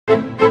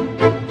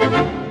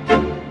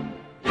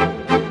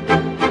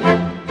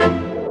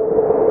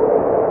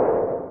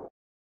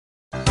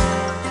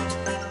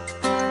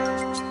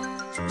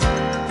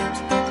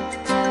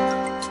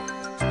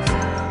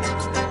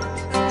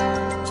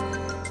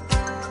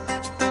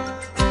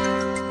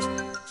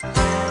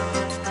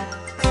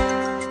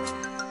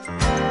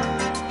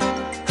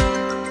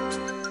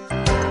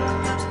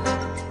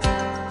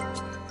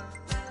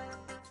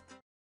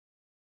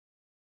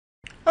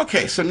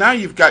Okay, so now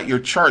you've got your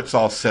charts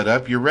all set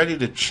up. You're ready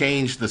to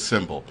change the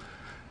symbol.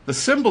 The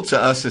symbol to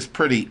us is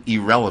pretty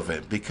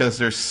irrelevant because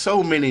there's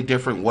so many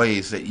different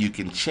ways that you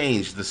can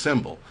change the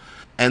symbol.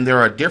 And there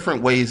are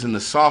different ways in the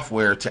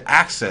software to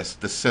access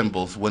the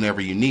symbols whenever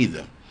you need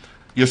them.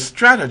 Your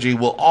strategy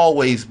will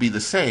always be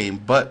the same,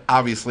 but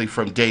obviously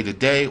from day to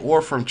day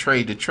or from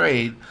trade to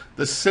trade,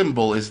 the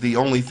symbol is the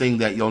only thing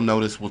that you'll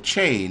notice will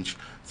change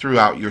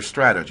throughout your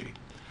strategy.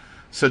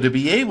 So to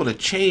be able to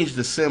change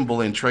the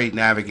symbol in Trade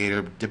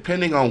Navigator,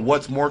 depending on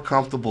what's more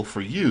comfortable for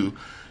you,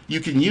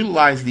 you can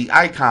utilize the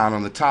icon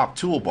on the top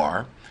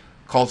toolbar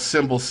called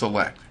Symbol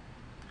Select.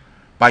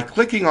 By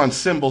clicking on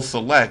Symbol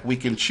Select, we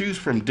can choose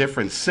from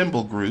different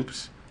symbol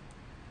groups,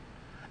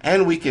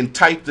 and we can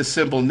type the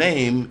symbol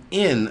name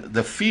in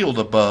the field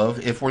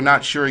above if we're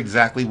not sure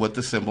exactly what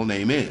the symbol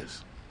name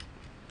is.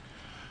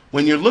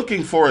 When you're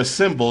looking for a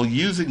symbol,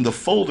 using the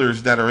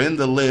folders that are in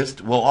the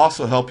list will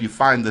also help you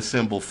find the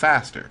symbol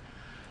faster.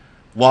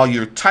 While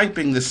you're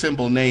typing the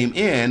symbol name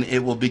in,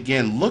 it will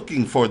begin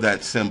looking for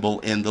that symbol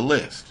in the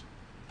list.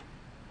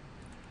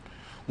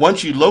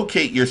 Once you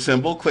locate your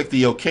symbol, click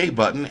the OK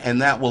button,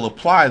 and that will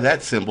apply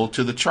that symbol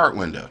to the chart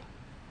window.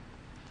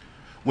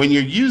 When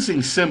you're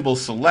using Symbol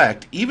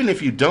Select, even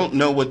if you don't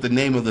know what the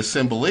name of the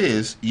symbol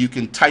is, you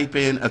can type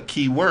in a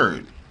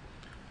keyword.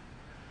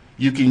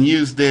 You can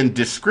use then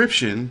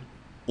description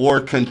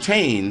or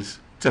contains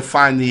to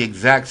find the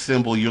exact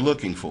symbol you're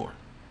looking for.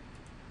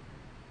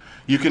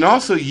 You can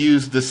also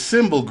use the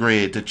symbol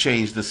grid to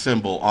change the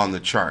symbol on the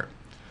chart.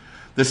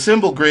 The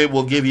symbol grid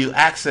will give you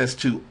access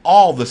to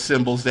all the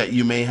symbols that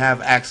you may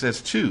have access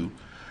to,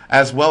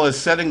 as well as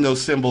setting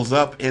those symbols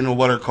up in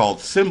what are called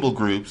symbol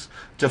groups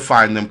to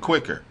find them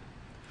quicker.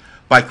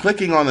 By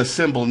clicking on the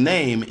symbol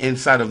name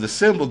inside of the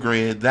symbol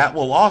grid, that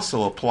will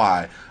also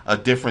apply a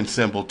different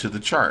symbol to the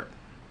chart.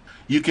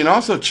 You can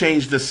also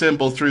change the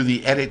symbol through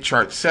the Edit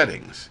Chart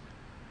Settings.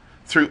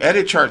 Through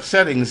Edit Chart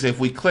Settings, if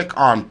we click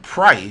on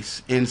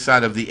Price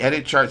inside of the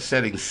Edit Chart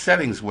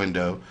Settings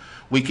window,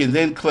 we can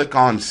then click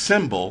on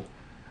Symbol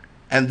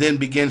and then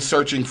begin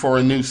searching for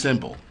a new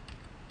symbol.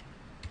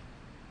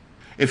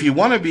 If you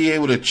want to be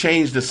able to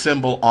change the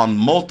symbol on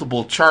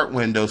multiple chart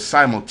windows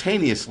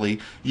simultaneously,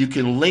 you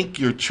can link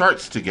your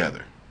charts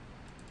together.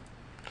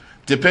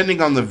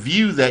 Depending on the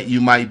view that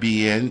you might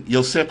be in,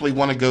 you'll simply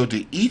want to go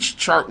to each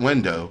chart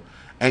window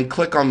and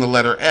click on the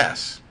letter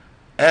S.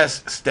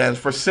 S stands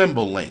for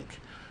Symbol Link.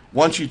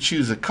 Once you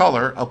choose a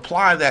color,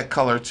 apply that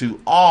color to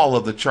all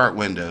of the chart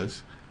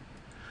windows.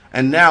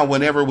 And now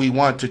whenever we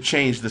want to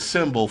change the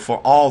symbol for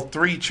all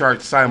three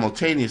charts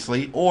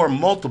simultaneously or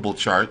multiple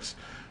charts,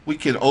 we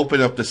can open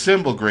up the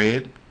symbol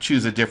grid,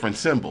 choose a different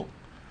symbol.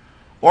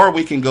 Or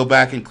we can go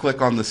back and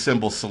click on the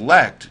Symbol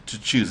Select to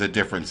choose a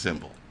different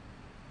symbol.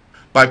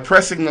 By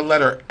pressing the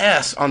letter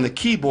S on the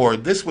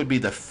keyboard, this would be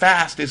the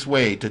fastest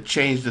way to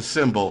change the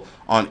symbol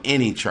on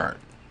any chart.